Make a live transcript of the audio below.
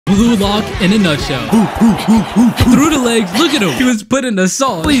Blue Lock in a nutshell. Through the legs, look at him. He was put in the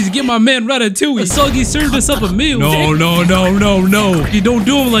sauce. Please get my man Ratatouille. Soggy served us up a meal. No. You don't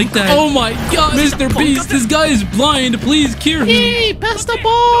do him like that. Oh my god. Mr. Beast, this guy is blind. Please cure him. Hey, pass the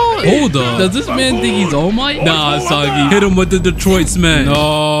ball. Hold up. Does this man think he's All Might? Nah, Soggy. Hit him with the Detroit smash.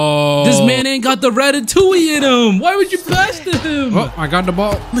 No. This man ain't got the Ratatouille in him. Why would you pass to him? Oh, I got the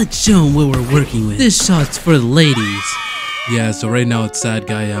ball. Let's show him what we're working with. This shot's for the ladies. Yeah, so right now it's sad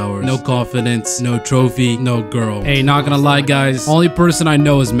guy hours. No confidence, no trophy, no girl. Hey, not gonna lie, guys. Only person I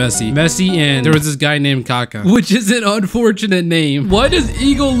know is Messi. Messi, and there was this guy named Kaka. Which is an unfortunate name. Why does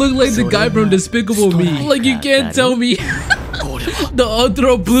Eagle look like the guy from Despicable Me? Like, you can't tell me the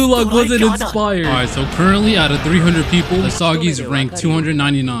other Blue Lock wasn't inspired. Alright, so currently out of 300 people, the Soggy's ranked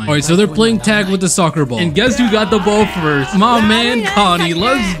 299. Alright, so they're playing tag with the soccer ball. And guess who got the ball first? My man Connie.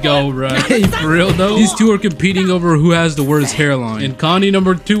 Let's go, bro. Hey, for real though, these two are competing over who has the worst hairline. And Connie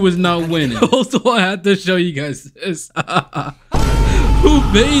number 2 is not winning. Also, I had to show you guys this. Who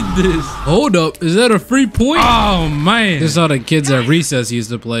made this? Hold up, is that a free point? Oh man, this is how the kids at recess used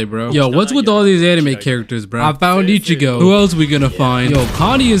to play, bro. Yo, what's with all these anime characters, bro? I found Ichigo. Who else we gonna find? Yo,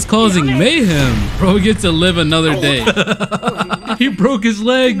 Connie is causing mayhem. Bro gets to live another day. He broke his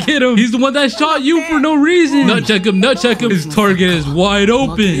leg. Get him. He's the one that shot you for no reason. Nut check him. His target is wide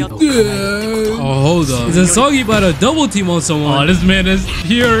open. Oh, hold up. Is Soggy about to double team on someone? Oh, this man is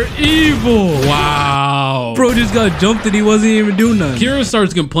pure evil. Wow. Bro just got jumped and he wasn't even doing nothing. Kira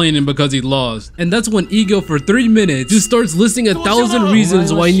starts complaining because he lost. And that's when Ego, for 3 minutes, just starts listing 1,000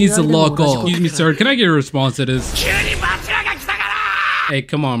 reasons why he needs to lock off. Excuse me, sir. Can I get a response to this? Hey,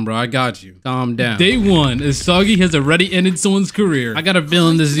 come on, bro. I got you. Calm down. Day 1 is Soggy has already ended someone's career. I got a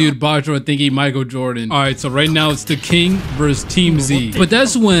feeling this dude Bacho would think he Michael Jordan. Alright, so right now it's the King versus Team Z. But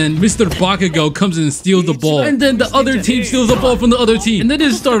that's when Mr. Bakugo comes in and steals the ball. And then the other team steals the ball from the other team. And then they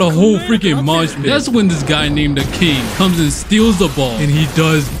start a whole freaking mosh pit. That's when this guy named the King comes and steals the ball. And he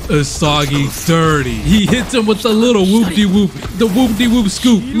does Soggy dirty. He hits him with the little whoop-de-whoop. The whoop-de-whoop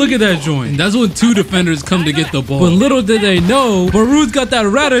scoop. Look at that joint. And that's when 2 defenders come to get the ball. But little did they know, Baru's got that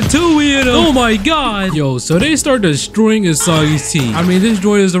Ratatouille in him. Oh my god. Yo, so they start destroying Asagi's team. I mean, this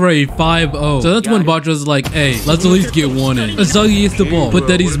joint is already 5-0. So that's when Bacho's like, hey, let's at least get one in. Asagi hits the ball, but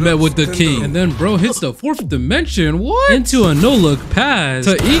then he's met with the King. And then bro hits the 4th dimension. What? Into a no-look pass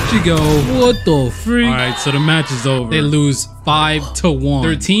to Ichigo. What the freak? Alright, so the match is over. They lose 5-1.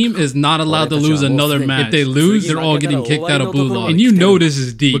 Their team is not allowed to lose another match. If they lose, they're all getting kicked out of Blue Lock. And you know this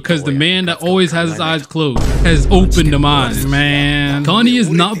is deep because the man that always has his eyes closed has opened them eyes. Man, Connie is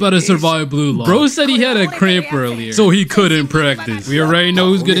not about to survive Blue Lock. Bro said he had a cramp earlier, so he couldn't practice. We already know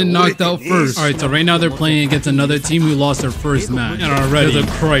who's getting knocked out first. Alright, so right now they're playing against another team who lost their first match. And already there's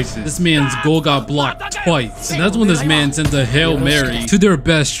a crisis. This man's goal got blocked twice. And that's when this man sends a Hail Mary to their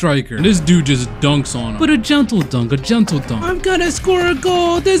best striker. And this dude just dunks on him. But a gentle dunk. I'm gonna score a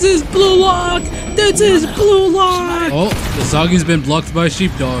goal. This is Blue Lock. Oh, the Sagi's been blocked by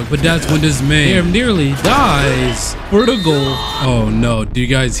Sheepdog. But that's when this man nearly dies for the goal. Oh no, do you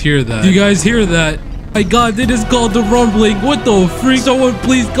guys hear that? My god, they just called the rumbling. What the freak? Someone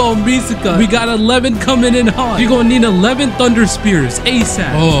please call Misaka. We got 11 coming in hot. You're gonna need 11 Thunder Spears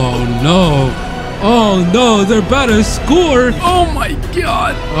ASAP. Oh no, they're about to score. Oh my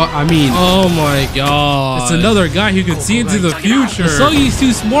god. Oh my god. It's another guy who can see into the future. Sagi's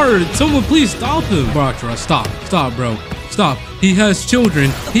too smart. Someone please stop him. Bacho, stop, bro. Stop. He has children.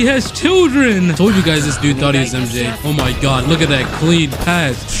 I told you guys this dude thought he was MJ. Oh my god, look at that clean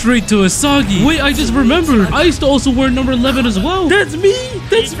pass. Straight to Asagi. Wait, I just remembered. I used to also wear number 11 as well. That's me.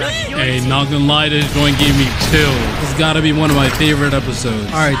 Hey, not gonna lie, this joint gave me chills. This gotta be one of my favorite episodes.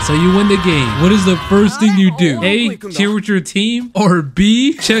 Alright, so you win the game. What is the first thing you do? A, cheer with your team? Or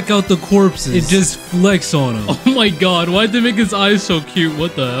B, check out the corpses and just flex on them. Oh my god, why'd they make his eyes so cute?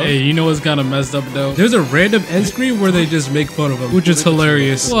 What the hell? Hey, you know what's kind of messed up though? There's a random end screen where they just make fun of him, which is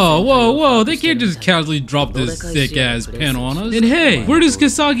hilarious. Whoa, they can't just casually drop this thick ass pen on us. And hey, where does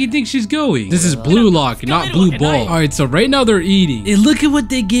Kasagi think she's going? This is Blue Lock, not Blue Ball. Alright, so right now they're eating. And look at what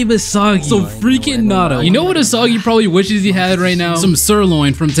they gave Asagi. Some freaking nada. You know what Asagi probably wishes he had right now? Some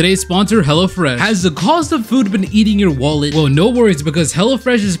sirloin from today's sponsor, HelloFresh. Has the cost of food been eating your wallet? Well, no worries, because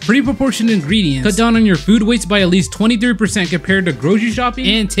HelloFresh's pretty proportioned ingredients cut down on your food waste by at least 23% compared to grocery shopping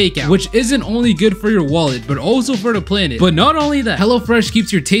and takeout, which isn't only good for your wallet, but also for the planet. But not only that, HelloFresh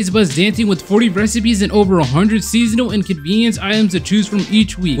keeps your taste buds dancing with 40 recipes and over 100 seasonal and convenience items to choose from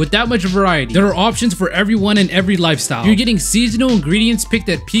each week. With that much variety, there are options for everyone and every lifestyle. You're getting seasonal ingredients picked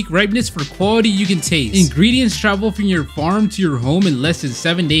at peak ripeness for quality you can taste. Ingredients travel from your farm to your home in less than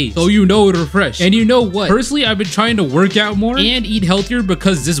 7 days, so you know it'll fresh. And you know what? Personally, I've been trying to work out more and eat healthier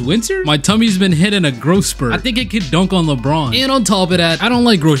because this winter, my tummy's been hitting a growth spurt. I think it could dunk on LeBron. And on top of that, I don't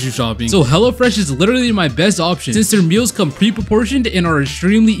like grocery shopping. So HelloFresh is literally my best option since their meals come pre-proportioned and are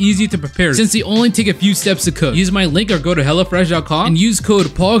extremely easy to prepare since they only take a few steps to cook. Use my link or go to HelloFresh.com and use code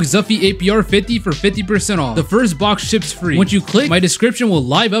POGZuffyAPR50 for 50% off. The first box ships free. Once you click, my description will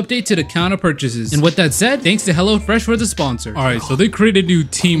live update to the count of purchases. And with that said, thanks to HelloFresh for the sponsor. Alright, so they created a new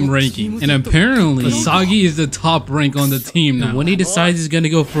team ranking, and apparently Asagi is the top rank on the team now. And when he decides he's gonna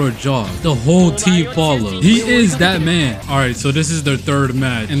go for a jog, The whole team follows. He is that man. Alright, so this is their third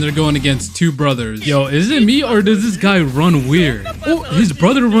match, and they're going against two brothers. Yo, is it me or does this guy run weird? Oh, his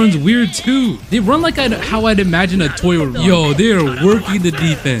brother runs weird too. they run like how I'd imagine a toy would run. Yo, they are working the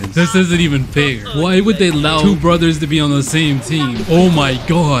defense. This isn't even fair. Why would they allow two brothers to be on the same team? Oh my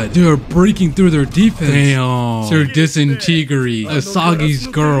god, they are breaking through their defense. Damn. They're dissing Chigiri, Asagi's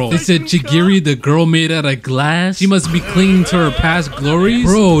girl. They said Chigiri, the girl made out of glass, she must be clinging to her past glories.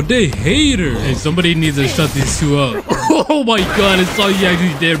 Bro, they hate her. Hey, somebody needs to shut these two up. Oh my god, Asagi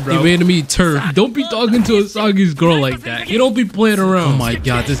actually did, bro. They made me turf. Don't be talking to Asagi's girl like that. You don't be playing around. Oh my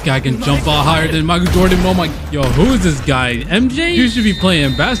god, this guy can jump out higher than Michael Jordan. Oh my, yo, who is this guy? MJ? You should be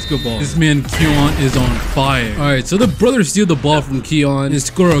playing basketball. This man Keon is on fire. All right, so the brothers steal the ball from Keon and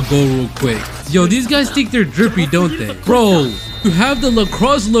score a goal real quick. Yo, these guys think they're drippy, don't they? Bro, you have the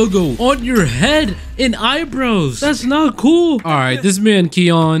lacrosse logo on your head and eyebrows. That's not cool. All right, this man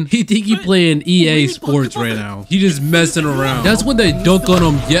Keon, he think he playing EA Sports right now. He just messing around. That's when they dunk on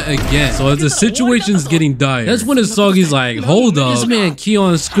him yet again. So as the situation's getting dire, that's when Asagi's like, hold up. This man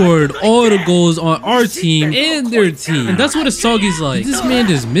Keon scored all the goals on our team and their team. And that's what Asagi's like. This man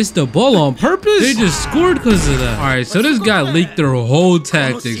just missed the ball on purpose. They just scored because of that. All right, so this guy leaked their whole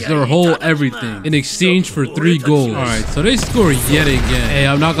tactics, their whole everything in exchange for 3 goals. All right, so they score yet again. Hey,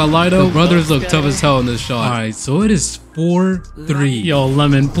 I'm not gonna lie though, the brothers look tough as hell in this shot. All right, so it is 4-3. Yo,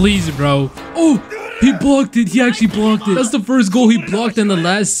 Lemon, please, bro. Oh, he blocked it. He actually blocked it. That's the first goal he blocked in the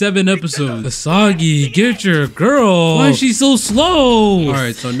last 7 episodes. Asagi, get your girl. Why is she so slow? All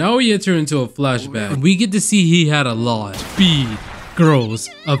right, so now we enter into a flashback, and we get to see he had a lot. Speed, girls,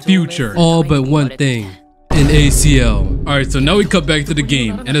 a future, all but one thing. An ACL. Alright, so now we cut back to the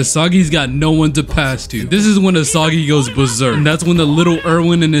game, and Asagi's got no one to pass to. This is when Asagi goes berserk, and that's when the little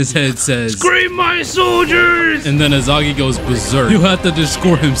Erwin in his head says, "Scream my soldiers!" And then Asagi goes berserk. He'll have to just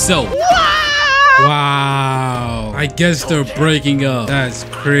score himself. Wow. I guess they're breaking up. That's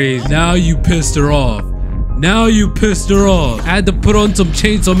crazy. Now you pissed her off. Now you pissed her off. I had to put on some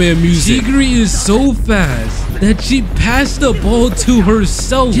Chainsaw Man music. Chigiri is so fast that she passed the ball to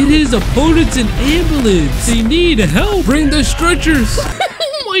herself. Get his opponents an ambulance. They need help. Bring the stretchers.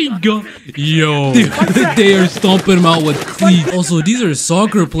 Oh my god. Yo. They are stomping him out with cleats. Also, these are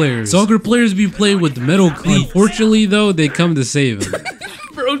soccer players. Soccer players be playing with metal cleats. Unfortunately, though, they come to save him.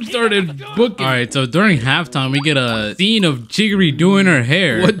 Bro started booking. Alright, so during halftime, we get a scene of Chigiri doing her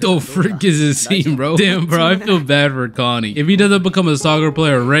hair. What the frick is this scene, bro? Damn, bro, I feel bad for Connie. If he doesn't become a soccer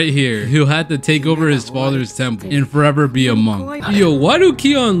player right here, he'll have to take over his father's temple and forever be a monk. Yo, why do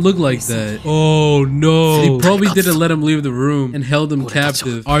Keon look like that? Oh, no. They probably didn't let him leave the room and held him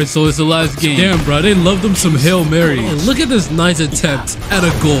captive. Alright, so it's the last game. Damn, bro, they loved him some Hail Mary. And look at this nice attempt at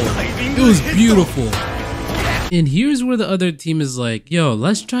a goal. It was beautiful. And here's where the other team is like, yo,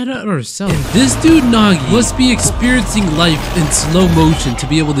 let's try that ourselves. And this dude, Nagi, must be experiencing life in slow motion to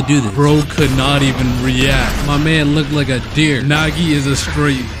be able to do this. Bro could not even react. My man looked like a deer. Nagi is a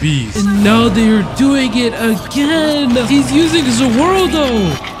straight beast. And now they are doing it again. He's using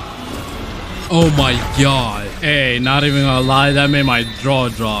Zoroardo. Oh my god. Hey, not even gonna lie, that made my jaw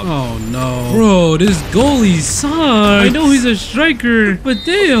drop. Oh no. Bro, this goalie sucks. I know he's a striker, but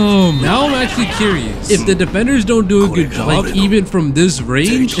damn. Now I'm actually curious. If the defenders don't do a good job, like even from this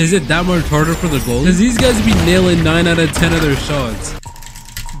range, is it that much harder for the goalies? Because these guys be nailing 9 out of 10 of their shots.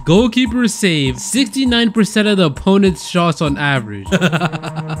 Goalkeeper saved 69% of the opponent's shots on average.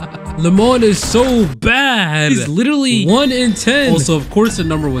 Lemon is so bad. He's literally 1 in 10. Also, of course, the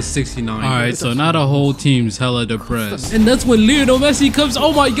number was 69. Alright, so now the whole team's hella depressed. And that's when Lionel Messi comes.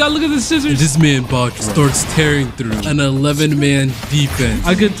 Oh my god, look at the scissors. This man Batra starts tearing through an 11-man defense.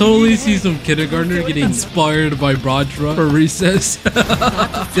 I could totally see some kindergartner getting inspired by Batra for recess.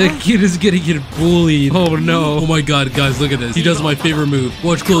 That kid is gonna get bullied. Oh no. Oh my god, guys, look at this. He does my favorite move.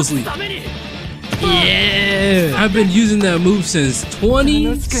 Watch closely. Yeah, I've been using that move since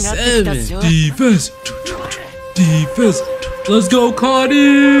 27. Defense. Defense. Let's go,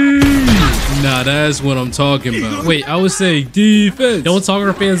 Connie. Nah, that's what I'm talking about. Wait, I was saying defense. Don't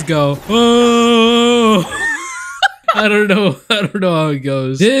soccer fans go, oh. I don't know how it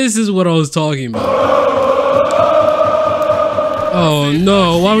goes. This is what I was talking about. Oh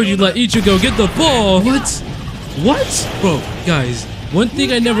no, why would you let Ichigo get the ball? What? Bro, guys, one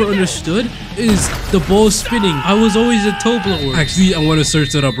thing I never understood is the ball spinning. I was always a toe blower. Actually, I want to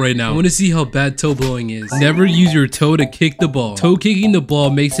search that up right now. I want to see how bad toe blowing is. Never use your toe to kick the ball. Toe kicking the ball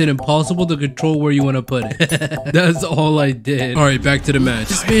makes it impossible to control where you want to put it. That's all I did. All right, back to the match.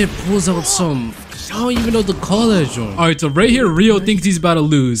 This man pulls out some... I don't even know the call that joint. Alright, so right here, Rio thinks he's about to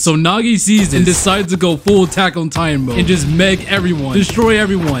lose. So Nagi sees this and decides to go full Attack on Titan mode and just meg everyone, destroy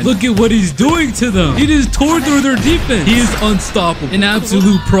everyone. Look at what he's doing to them. He just tore through their defense. He is unstoppable. An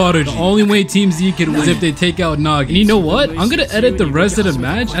absolute prodigy. The only way Team Z can win is if they take out Nagi. And you know what? I'm gonna edit the rest of the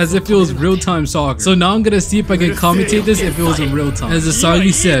match as if it was real-time soccer. So now I'm gonna see if I can commentate this if it was in real time. As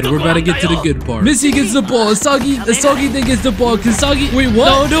Asagi said, we're about to get to the good part. Missy gets the ball. Asagi then gets the ball. Kasagi, wait,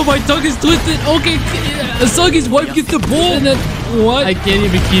 what? No, my tongue is twisted. Okay. Asagi's wife gets the ball and then what? I can't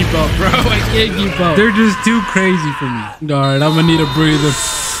even keep up, bro. I can't keep up. They're just too crazy for me. Alright, I'm gonna need a breather.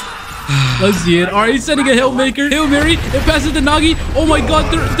 Let's see it. Alright, he's sending a Hail Mary. It passes to Nagi. Oh my god,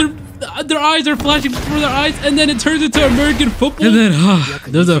 their eyes are flashing before their eyes, and then it turns into American football. And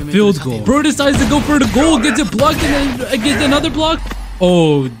then there's a field goal. Bro decides to go for the goal, gets it blocked, and then gets another block.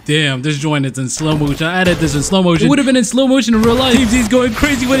 Oh, damn. This joint is in slow motion. I added this in slow motion. It would have been in slow motion in real life. Team Z's going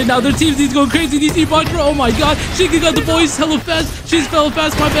crazy with it now. Their Team Z's going crazy. DC Batra. Oh my god. Shiki got the voice hella fast. She's hella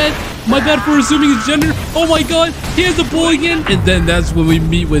fast. My bad. My bad for assuming his gender. Oh my god. He has the ball again. And then that's when we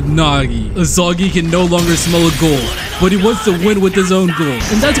meet with Nagi. Asagi can no longer smell a goal, but he wants to win with his own goal.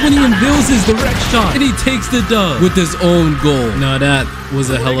 And that's when he unveils his direct shot. And he takes the dub with his own goal. Now that was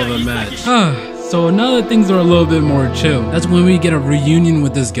a hell of a match. So now that things are a little bit more chill, that's when we get a reunion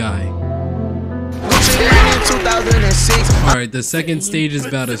with this guy. Alright, the second stage is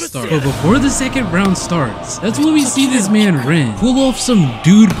about to start. But before the second round starts, that's when we see this man Rin pull off some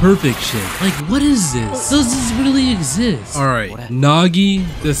dude perfect shit. Like, what is this? Does this really exist? Alright, Nagi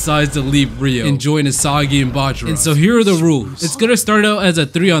decides to leave Rio and join Asagi and Batra. And so here are the rules. It's gonna start out as a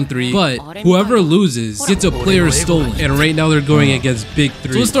 3-on-3, but whoever loses gets a player stolen. And right now they're going against Big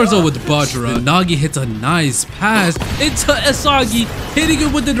 3. So it starts out with Batra. Nagi hits a nice pass into Asagi, hitting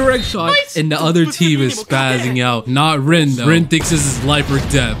it with the direct shot. And the other team is spazzing out. Not Rin though. Rin thinks this is life or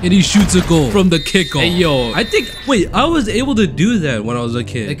death. And he shoots a goal from the kickoff. Hey yo, wait, I was able to do that when I was a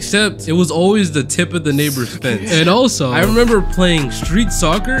kid. Except it was always the tip of the neighbor's fence. And also, I remember playing street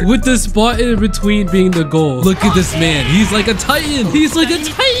soccer with the spot in between being the goal. Look at this man. He's like a titan. He's like a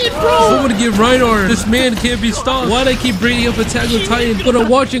titan, bro. Someone get right on. This man can't be stopped. Why'd I keep bringing up Attack on Titan? But I'm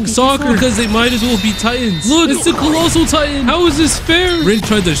watching soccer because they might as well be titans. Look, it's the Colossal Titan. How is this fair? Rin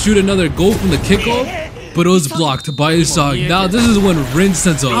tried to shoot another goal from the kickoff, but it was blocked by Usagi. Now this is when Rin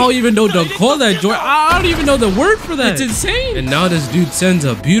sends up. I don't even know to call that joint. I don't even know the word for that. It's insane. And now this dude sends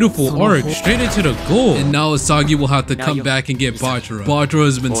a beautiful arc straight into the goal. And now Usagi will have to come back and get Batra. Batra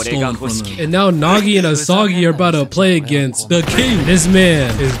has been stolen from them. And now Nagi and Usagi are about to play against the king. This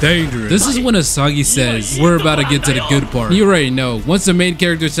man is dangerous. This is when Usagi says, we're about to get to the good part. You already know. Once the main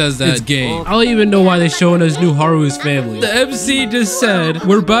character says that, it's game. I don't even know why they're showing us new Haru's family. The MC just said,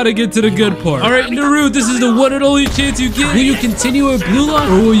 we're about to get to the good part. Alright, Naru, this is the one and only chance you get. Will you continue at Blue Lock,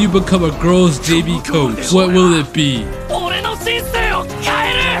 or will you become a girls JV coach? What will it be?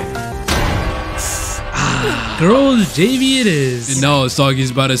 Girls JV it is. And now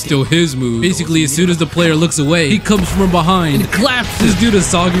Usagi's about to steal his move. Basically, as soon as the player looks away, he comes from behind and claps. This dude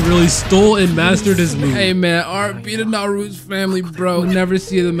Usagi really stole and mastered his move. Hey man, RP to Naru's family, bro. We'll never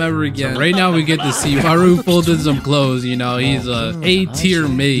see them ever again. So right now we get to see Haru folded some clothes. You know, he's a A-tier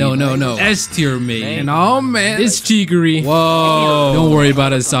mate. No. S-tier mate. And oh man, it's Chigiri. Whoa. Don't worry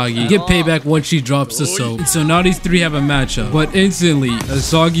about Usagi. Get payback once she drops the soap. And so now these three have a matchup. But instantly,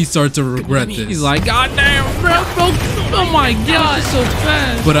 Usagi starts to regret this. He's like, God damn, bro. Oh my god, so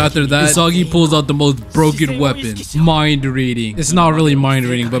fast. But after that, Usagi pulls out the most broken weapon, mind reading. It's not really mind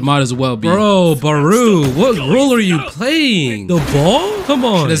reading, but might as well be. Bro, Baru, what role are you playing? The ball? Come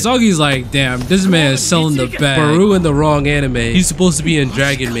on. And Usagi's like, damn, this man is selling the bag. Baru in the wrong anime. He's supposed to be in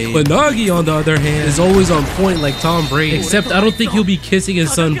Dragon Maid. But Nagi, on the other hand, is always on point like Tom Brady. Except I don't think he'll be kissing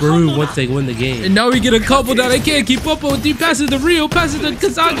his son Baru once they win the game. And now we get a couple that I can't keep up with. He passes the Rio, passes the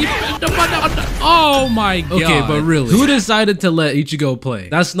Kazaki. Oh my god. Okay, but really, who decided to let Ichigo play?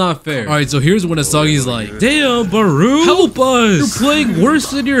 That's not fair. Alright, so here's when Usagi's like, damn, Baru, help us. You're playing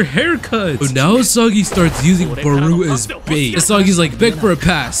worse than your haircut. But now Usagi starts using Baru as bait. Usagi's like, beg for a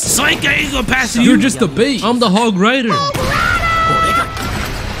pass. Psych, I ain't gonna pass you. You're just a bait. I'm the hog rider.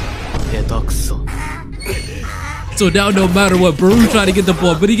 So now no matter what, Baru trying to get the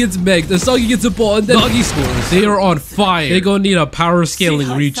ball, but he gets megged. Asagi gets the ball, and then Nagi scores. They are on fire. They're gonna need a power scaling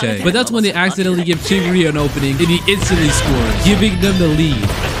recheck. But that's when they accidentally give Chigiri an opening, and he instantly scores, giving them the lead.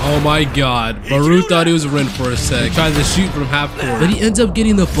 Oh my god. Baru thought he was Rin for a sec. Tries to shoot from half court, but he ends up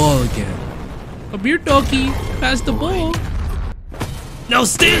getting the ball again. Come here, Donkey. Pass the ball. Now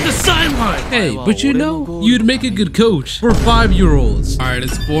stay in the sideline. Hey, but you know, you'd make a good coach for 5-year-olds. All right,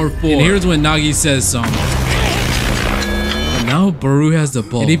 it's 4-4. And here's when Nagi says something. Now Baru has the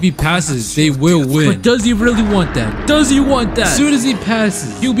ball, and if he passes, they will win. But does he really want that? Does he want that? As soon as he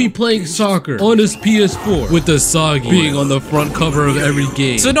passes, he'll be playing soccer on his PS4 with Asagi being on the front cover of every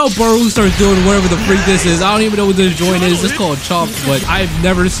game. So now Baru starts doing whatever the freak this is. I don't even know what this joint is. It's called chop, but I've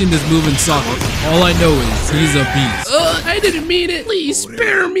never seen this move in soccer. All I know is he's a beast. I didn't mean it. Please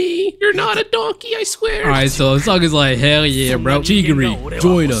spare me. You're not a donkey, I swear. All right, so Asagi's like, hell yeah, bro. Chigiri,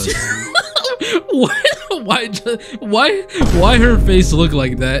 join us. Why her face look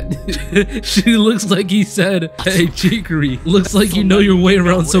like that? She looks like he said, hey Chigiri, looks like you know your way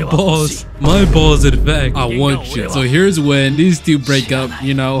around some balls. My balls, in fact, I want you. So here's when these two break up,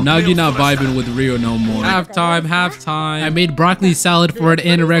 you know. Nagi not vibing with Ryo no more. Halftime. I made broccoli salad for an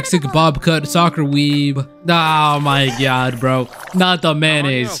anorexic bob cut soccer weeb. Oh my god, bro. Not the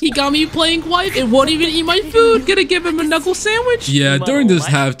mayonnaise. He got me playing wife and won't even eat my food. Gonna give him a knuckle sandwich? Yeah, during this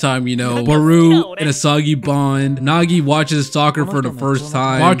halftime, you know, Baru and Asagi bond. Nagi watches soccer for the first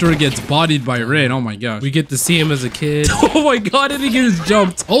time. Bachura gets bodied by Rin. Oh my gosh. We get to see him as a kid. Oh my god, and he gets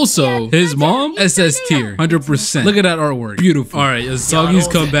jumped. Also, his mom, SS tier, 100%. Look at that artwork. Beautiful. All right, Asagi's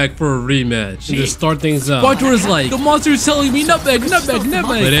come back for a rematch. And to start things up, Bachura's like, the monster's telling me nutmeg. But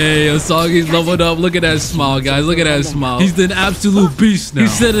hey, Asagi's leveled up. Look at that smile, guys. Look at that smile. He's an absolute beast now.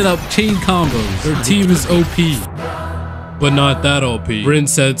 He's setting up chain combos. Their team is OP. But not that OP. Rin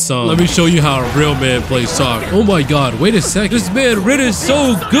said some. Let me show you how a real man plays soccer. Oh my god, wait a second. This man Rin is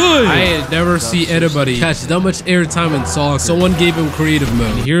so good. I had never seen anybody catch that much airtime in soccer. Someone gave him creative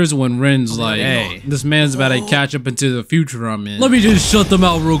mode. And here's when Rin's like, hey, this man's about to catch up into the future I'm in. Let me just shut them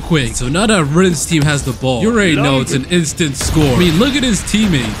out real quick. So now that Rin's team has the ball, you already know it's an instant score. I mean, look at his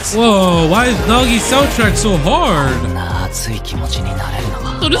teammates. Whoa, why is Nagi's soundtrack so hard?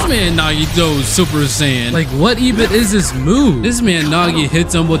 So this man Nagi goes Super Saiyan. Like, what even is this move? This man Nagi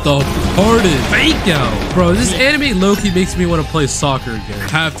hits him with the hardest fake out. Bro, this anime low-key makes me want to play soccer again.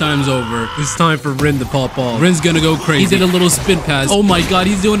 Halftime's over. It's time for Rin to pop off. Rin's gonna go crazy. He did a little spin pass. Oh my god,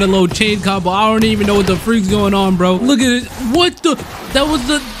 he's doing a little chain combo. I don't even know what the freak's going on, bro. Look at it. What the?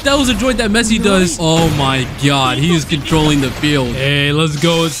 That was a joint that Messi does. Oh my god, he is controlling the field. Hey, let's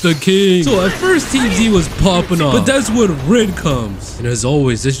go. It's the king. So at first Team Z was popping off, but that's when Rin comes. And as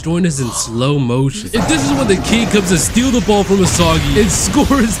always, this joint is in slow motion. If this is when the king comes to steal the ball from Asagi and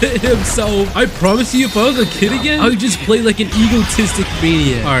scores it himself, I promise you, if I was a kid again, I would just play like an egotistic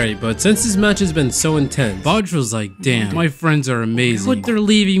maniac. Alright, but since this match has been so intense, Bachura's like, damn, my friends are amazing, but they're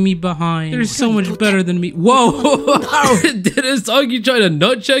leaving me behind. They're so much better than me. Whoa! Did Asagi try to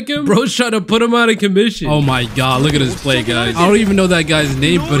nut check him? Bro's trying to put him out of commission. Oh my god, look at this play, guys. I don't even know that guy's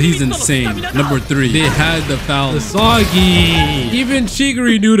name, but he's insane. Number 3. They had the foul. Asagi! Even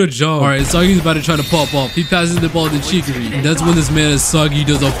Chigiri knew the job. Alright, Asagi's about to try to pop off. He passes the ball to Chigiri. And that's when this man Asagi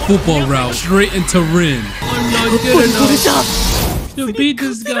does a football route straight into Rin. I'm not good enough to beat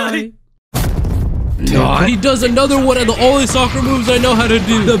this guy. He does another one of the only soccer moves I know how to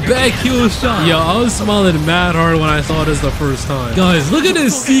do. The back heel shot. Yo, I was smiling mad hard when I saw this the first time. Guys, look at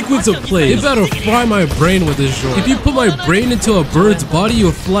this sequence of plays. It better fry my brain with this joint. If you put my brain into a bird's body,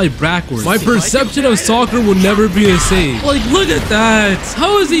 you'll fly backwards. My perception of soccer will never be the same. Like, look at that.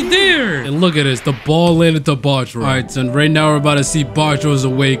 How is he there? And look at this. The ball landed to Bachura. Alright, son. Right now we're about to see Bachura's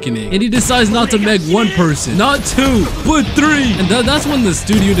awakening. And he decides not to meg one person. Not 2, but 3. And that's when the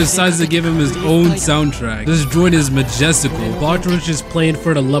studio decides to give him his own soundtrack. This joint is majestical. Bachura's just playing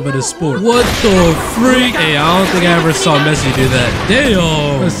for the love of the sport. What the freak? Hey, I don't think I ever saw Messi do that.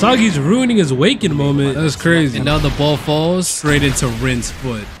 Damn! Asagi's ruining his waking moment. That's crazy. And now the ball falls straight into Rin's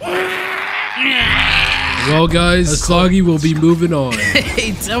foot. Well, guys, Asagi will be moving on.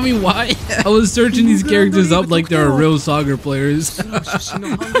 Hey, tell me why. I was searching these characters up like they're real soccer players. I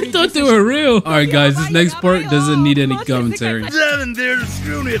thought they were real. Alright, guys, this next part doesn't need any commentary.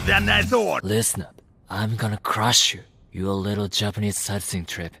 Listen up. I'm gonna crush you. Your little Japanese sightseeing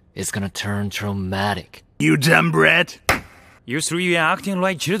trip is gonna turn traumatic. You dumb brat. You three are acting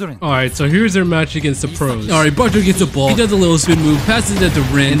like children. Alright, so here's their match against the pros. Alright, Bachura gets the ball. He does a little spin move, passes it to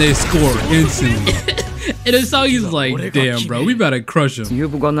Rin, and they score instantly. And Asagi's like, damn, bro, we better crush him.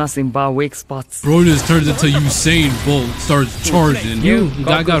 You've got nothing but weak spots. Bro just turns into Usain Bolt, starts charging. You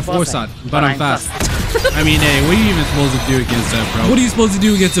got foresight, but I'm fast. I mean, hey, what are you even supposed to do against that, bro? What are you supposed to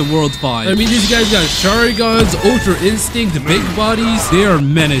do against a World 5? I mean, these guys got Sharingans, Ultra Instinct, big bodies. They are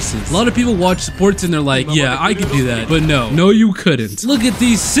menaces. A lot of people watch sports and they're like, yeah, I could do that. But no, you couldn't. Look at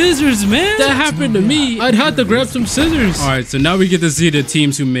these scissors, man. That happened to me. I'd have to grab some scissors. All right, so now we get to see the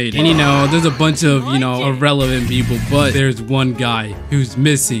teams who made it. And you know, there's a bunch of, you know, irrelevant people, but there's one guy who's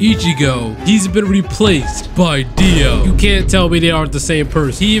missing. Ichigo. He's been replaced by Dio. You can't tell me they aren't the same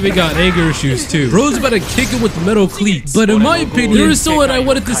person. He even got anger issues too. Bro's about to kick him with metal cleats. But in my opinion, there is someone I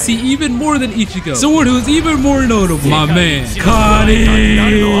wanted to see even more than Ichigo. Someone who's even more notable. My man, Connie.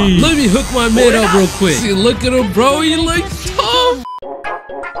 Let me hook my man up real quick. See, look at him, bro. He looks